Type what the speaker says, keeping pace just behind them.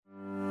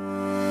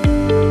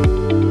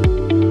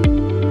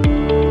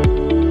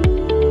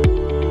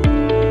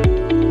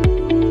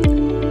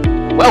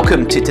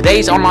Welcome to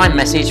today's online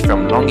message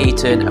from Long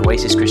Eaton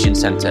Oasis Christian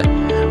Centre.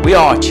 We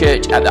are a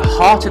church at the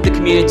heart of the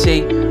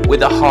community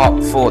with a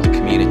heart for the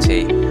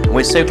community. And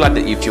we're so glad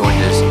that you've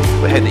joined us.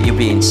 We hope that you'll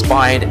be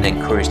inspired and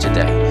encouraged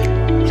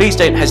today. Please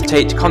don't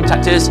hesitate to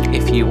contact us.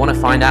 If you want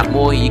to find out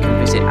more, you can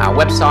visit our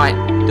website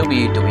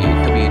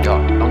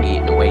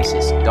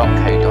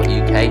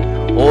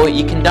www.longeatonoasis.co.uk or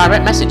you can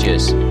direct message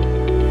us.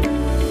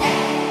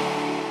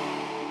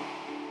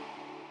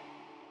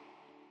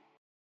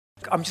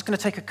 I'm just going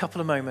to take a couple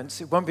of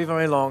moments. It won't be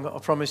very long, I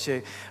promise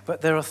you.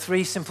 But there are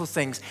three simple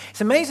things. It's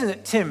amazing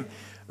that Tim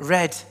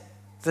read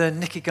the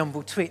Nicky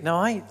Gumbel tweet.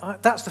 Now,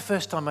 that's the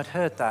first time I'd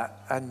heard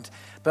that.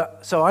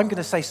 So I'm going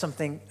to say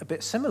something a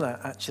bit similar,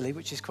 actually,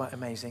 which is quite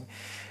amazing.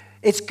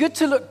 It's good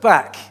to look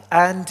back.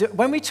 And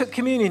when we took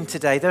communion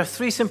today, there are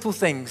three simple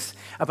things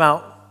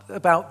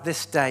about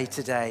this day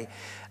today.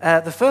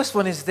 The first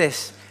one is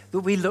this, that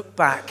we look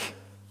back.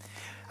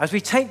 As we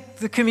take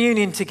the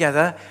communion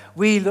together,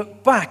 we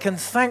look back and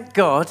thank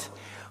God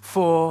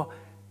for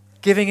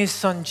giving his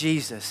son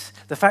Jesus.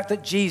 The fact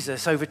that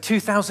Jesus, over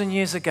 2,000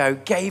 years ago,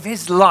 gave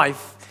his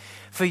life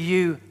for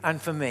you and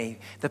for me,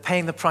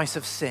 paying the price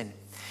of sin.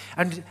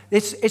 And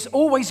it's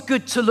always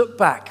good to look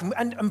back.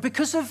 And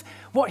because of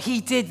what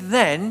he did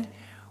then,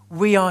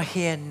 we are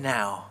here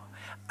now.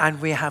 And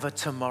we have a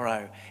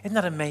tomorrow. Isn't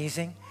that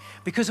amazing?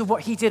 Because of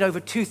what he did over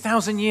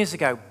 2,000 years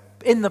ago,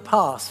 in the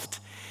past,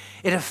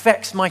 it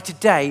affects my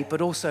today,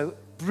 but also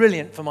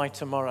brilliant for my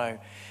tomorrow.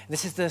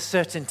 This is the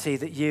certainty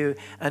that you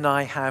and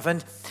I have.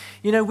 And,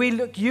 you know, we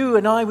look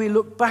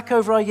back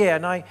over our year,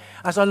 and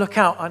as I look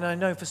out, and I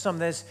know for some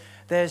there's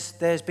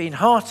been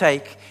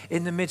heartache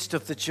in the midst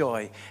of the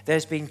joy.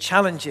 There's been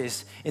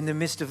challenges in the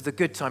midst of the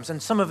good times.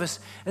 And some of us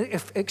are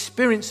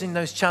experiencing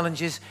those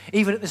challenges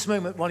even at this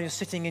moment while you're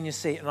sitting in your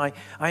seat, and I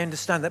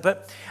understand that.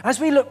 But as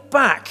we look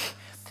back,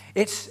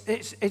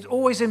 it's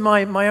always in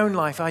my own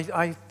life.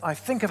 I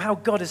think of how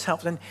God has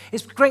helped. And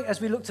it's great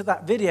as we looked at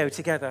that video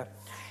together.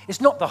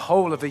 It's not the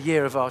whole of a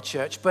year of our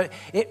church, but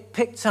it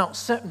picked out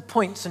certain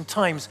points and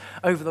times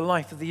over the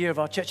life of the year of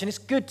our church. And it's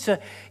good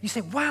you say,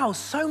 wow,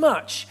 so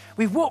much.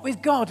 We've walked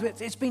with God.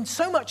 It's been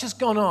so much has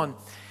gone on.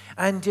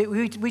 And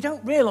we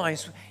don't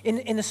realize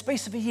in the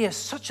space of a year,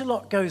 such a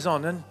lot goes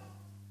on. And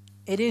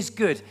it is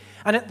good.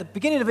 And at the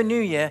beginning of a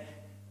new year,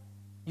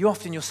 you'll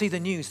see the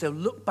news, they'll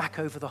look back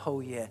over the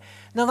whole year.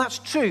 Now that's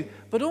true,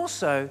 but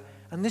also,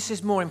 and this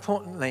is more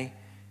importantly,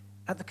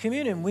 at the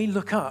communion, we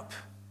look up.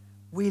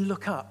 We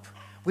look up.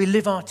 We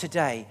live our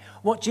today.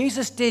 What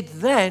Jesus did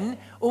then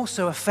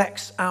also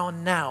affects our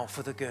now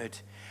for the good.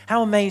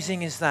 How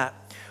amazing is that?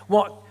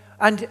 What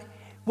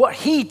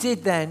he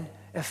did then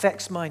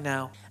affects my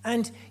now.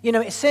 And, you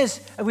know, it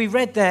says, we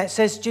read there, it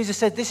says, Jesus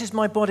said, this is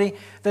my body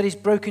that is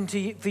broken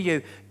for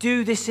you.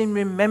 Do this in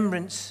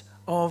remembrance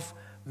of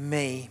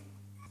me.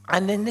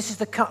 And then this is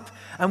the cup.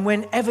 And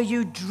whenever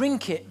you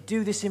drink it,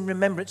 do this in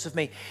remembrance of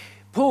me.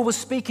 Paul was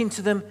speaking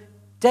to them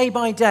day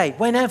by day,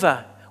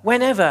 whenever.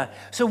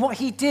 So what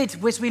he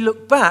did as we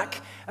look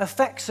back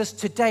affects us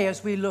today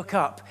as we look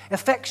up,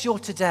 affects your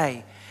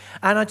today.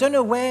 And I don't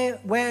know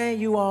where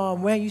you are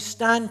and where you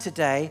stand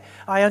today.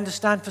 I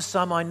understand for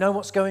some, I know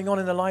what's going on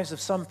in the lives of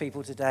some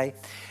people today.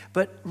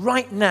 But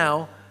right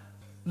now,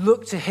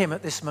 look to him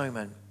at this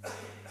moment.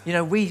 You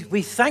know,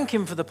 we thank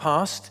him for the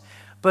past,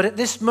 but at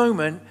this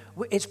moment,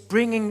 it's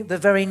bringing the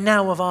very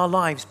now of our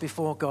lives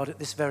before God at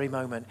this very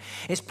moment.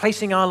 It's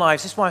placing our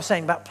lives. This is why I'm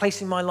saying about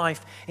placing my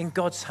life in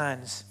God's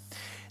hands.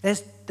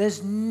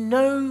 There's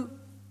no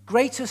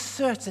greater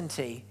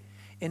certainty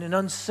in an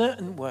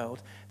uncertain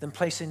world than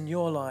placing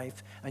your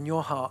life and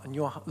your heart and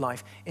your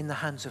life in the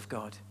hands of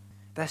God.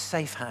 They're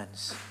safe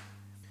hands.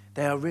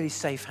 They are really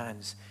safe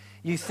hands.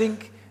 You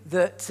think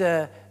that,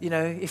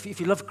 if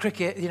you love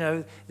cricket, you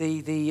know,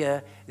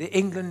 the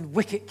England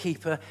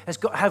wicket-keeper has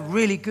got to have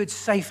really good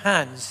safe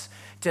hands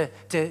to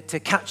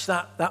catch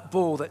that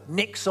ball that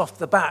nicks off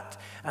the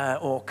bat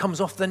or comes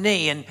off the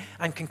knee and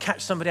can catch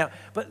somebody out.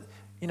 But,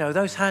 you know,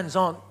 those hands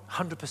aren't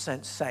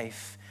 100%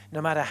 safe, no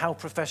matter how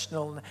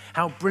professional,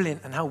 how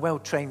brilliant and how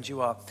well-trained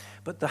you are.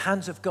 But the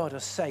hands of God are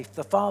safe.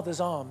 The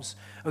Father's arms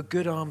are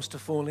good arms to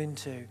fall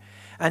into.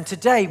 And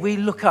today we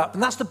look up,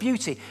 and that's the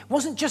beauty. It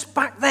wasn't just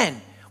back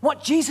then.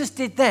 What Jesus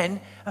did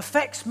then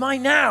affects my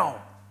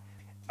now.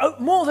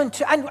 More than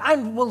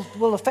and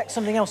will affect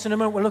something else in a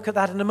moment. We'll look at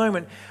that in a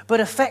moment. But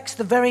affects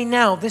the very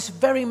now, this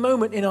very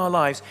moment in our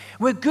lives.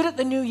 We're good at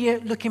the new year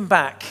looking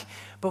back.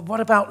 But what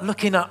about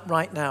looking up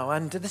right now?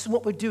 And this is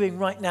what we're doing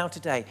right now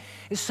today.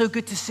 It's so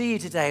good to see you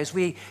today as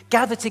we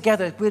gather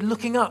together. We're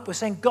looking up. We're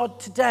saying, God,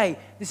 today,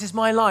 this is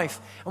my life.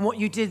 And what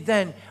you did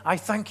then, I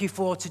thank you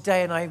for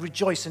today, and I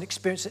rejoice and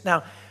experience it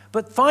now.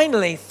 But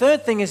finally,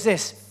 third thing is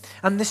this,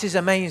 and this is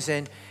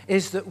amazing,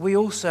 is that we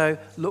also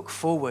look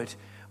forward.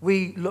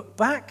 We look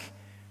back,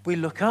 we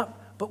look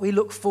up, but we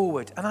look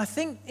forward. And I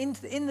think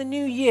in the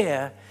new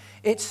year,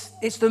 it's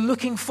the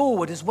looking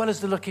forward as well as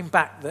the looking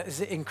back that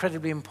is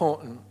incredibly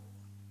important.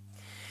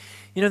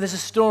 You know, there's a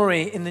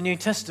story in the New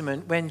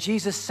Testament when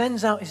Jesus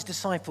sends out his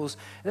disciples.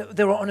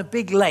 They were on a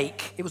big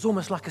lake. It was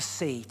almost like a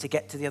sea to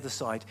get to the other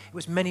side. It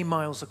was many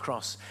miles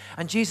across.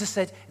 And Jesus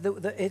said,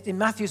 in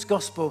Matthew's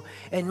gospel,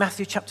 in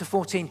Matthew chapter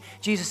 14,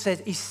 Jesus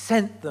said he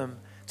sent them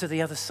to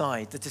the other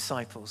side, the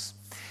disciples.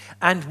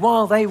 And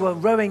while they were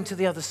rowing to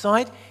the other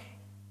side,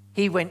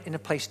 he went in a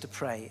place to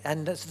pray.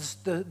 And as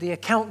the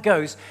account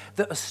goes,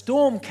 that a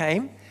storm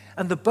came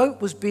and the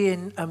boat was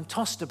being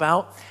tossed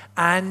about,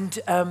 and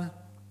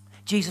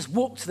Jesus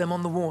walked to them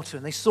on the water,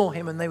 and they saw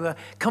him, and they were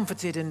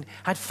comforted and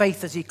had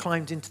faith as he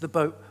climbed into the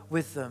boat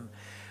with them.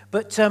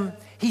 But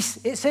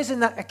it says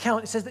in that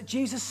account, it says that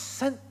Jesus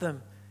sent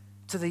them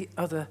to the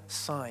other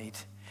side.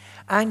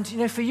 And, you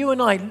know, for you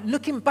and I,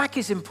 looking back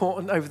is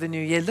important over the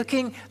new year,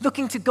 looking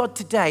to God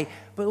today,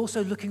 but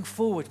also looking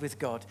forward with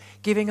God,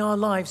 giving our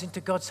lives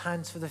into God's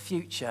hands for the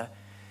future.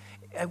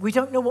 We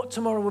don't know what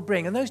tomorrow will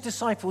bring. And those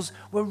disciples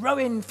were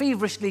rowing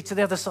feverishly to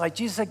the other side.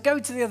 Jesus said, go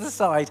to the other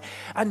side.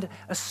 And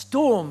a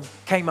storm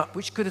came up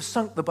which could have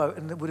sunk the boat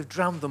and that would have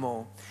drowned them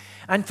all.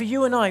 And for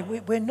you and I,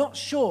 we're not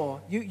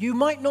sure. You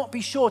might not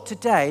be sure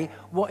today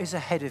what is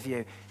ahead of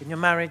you in your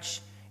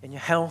marriage, in your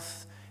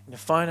health, in your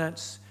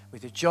finance,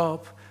 with your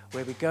job,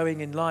 where we're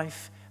going in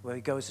life, where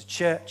we go as a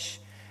church.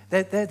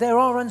 There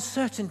are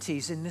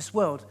uncertainties in this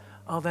world,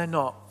 are there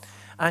not?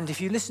 And if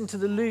you listen to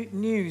the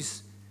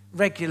news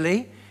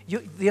regularly,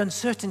 the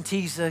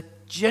uncertainties are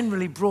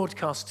generally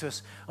broadcast to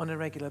us on a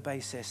regular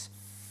basis.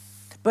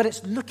 But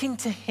it's looking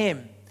to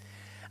him,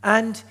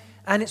 and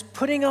it's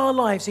putting our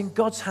lives in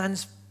God's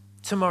hands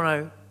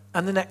tomorrow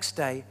and the next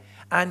day.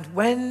 And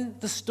when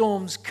the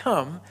storms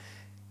come,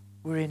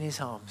 we're in his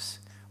arms.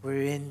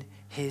 We're in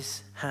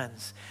his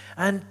hands.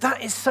 And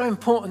that is so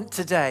important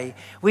today,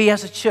 we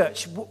as a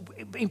church,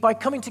 by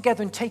coming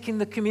together and taking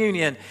the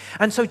communion.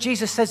 And so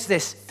Jesus says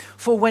this,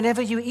 for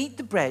whenever you eat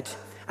the bread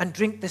and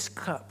drink this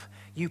cup,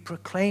 you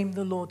proclaim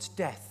the Lord's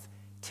death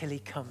till he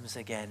comes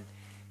again.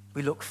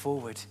 We look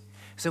forward.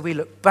 So we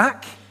look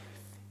back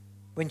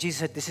when Jesus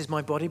said, this is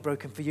my body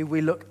broken for you. We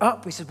look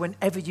up. We said,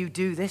 whenever you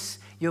do this,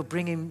 you're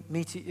bringing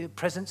me to your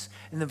presence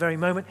in the very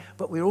moment.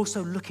 But we're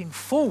also looking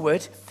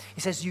forward.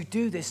 He says, you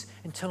do this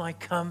until I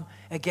come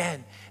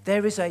again.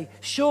 There is a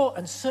sure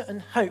and certain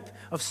hope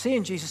of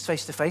seeing Jesus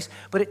face to face,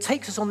 but it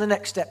takes us on the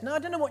next step. Now, I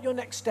don't know what your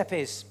next step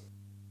is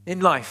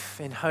in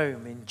life, in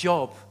home, in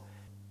job,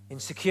 in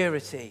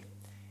security,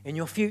 in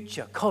your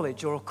future,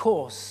 college or a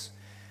course,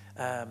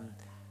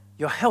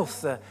 your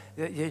health,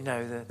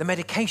 the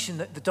medication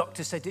that the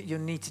doctor said that you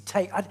need to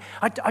take.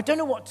 I don't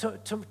know what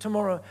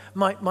tomorrow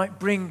might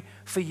bring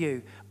for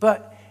you.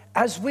 But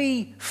as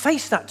we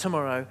face that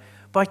tomorrow,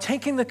 by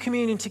taking the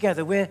communion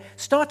together, we're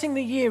starting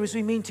the year as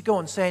we mean to go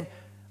on, saying,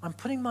 I'm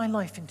putting my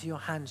life into your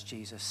hands,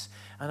 Jesus,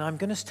 and I'm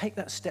going to take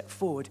that step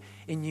forward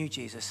in you,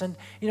 Jesus. And,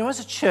 you know,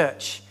 as a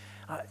church,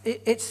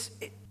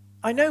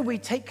 I know we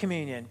take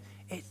communion.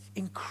 It's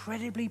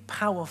incredibly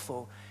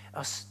powerful.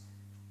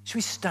 Should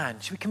we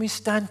stand? Can we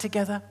stand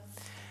together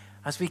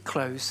as we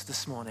close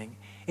this morning?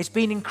 It's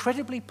been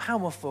incredibly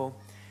powerful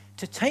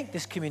to take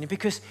this communion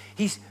because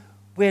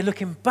we're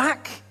looking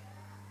back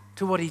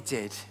to what he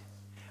did,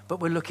 but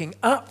we're looking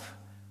up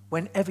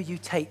whenever you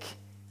take.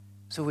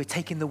 So we're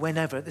taking the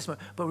whenever at this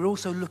moment, but we're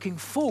also looking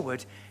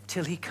forward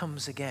till he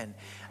comes again.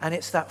 And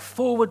it's that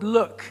forward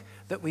look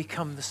that we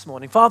come this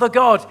morning. Father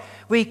God,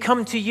 we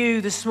come to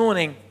you this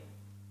morning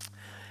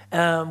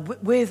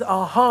with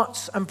our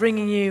hearts and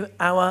bringing you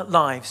our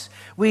lives.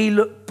 We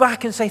look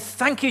back and say,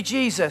 thank you,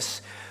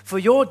 Jesus, for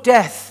your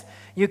death.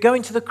 You're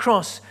going to the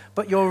cross,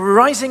 but you're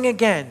rising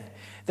again,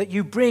 that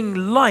you bring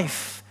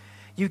life.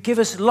 You give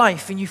us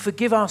life and you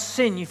forgive our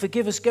sin. You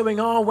forgive us going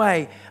our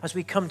way as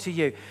we come to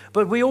you.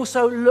 But we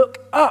also look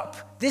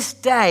up this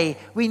day.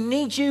 We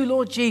need you,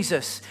 Lord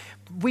Jesus.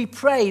 We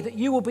pray that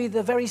you will be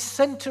the very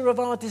center of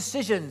our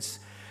decisions,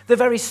 the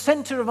very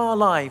center of our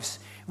lives.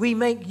 We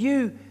make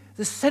you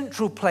the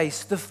central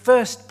place, the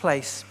first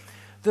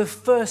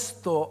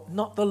thought,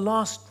 not the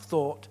last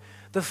thought,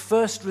 the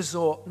first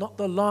resort, not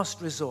the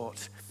last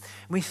resort.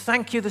 We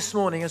thank you this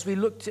morning as we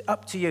look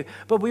up to you,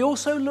 but we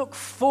also look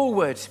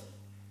forward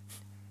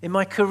in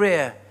my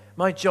career,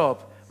 my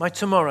job, my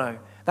tomorrow,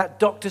 that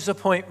doctor's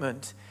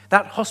appointment,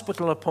 that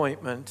hospital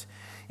appointment,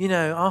 you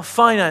know, our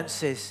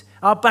finances,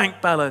 our bank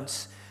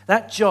balance,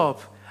 that job,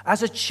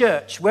 as a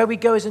church, where we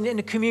go as in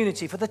a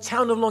community, for the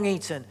town of Long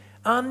Eaton,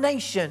 our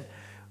nation.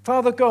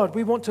 Father God,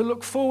 we want to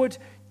look forward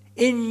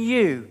in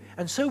you.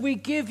 And so we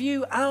give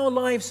you our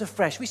lives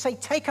afresh. We say,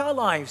 take our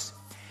lives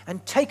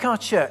and take our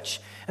church.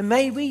 And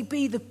may we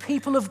be the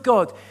people of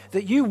God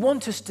that you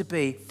want us to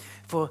be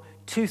for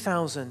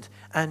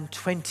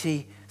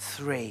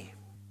 2023.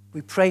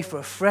 We pray for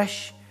a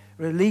fresh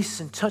release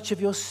and touch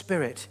of your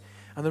Spirit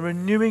and the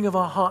renewing of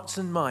our hearts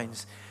and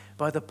minds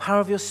by the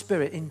power of your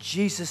Spirit. In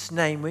Jesus'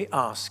 name we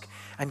ask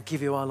and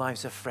give you our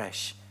lives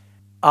afresh.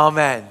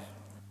 Amen.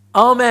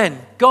 Amen.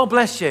 God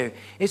bless you.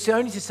 It's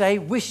only to say,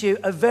 wish you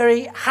a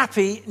very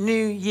happy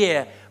new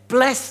year.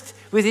 blessed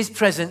with his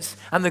presence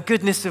and the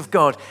goodness of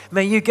God.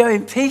 May you go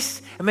in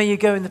peace and may you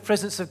go in the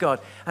presence of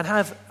God and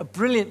have a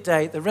brilliant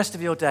day, the rest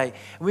of your day.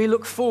 And we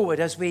look forward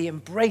as we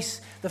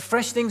embrace the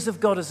fresh things of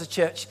God as a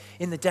church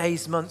in the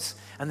days, months,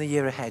 and the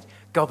year ahead.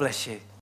 God bless you.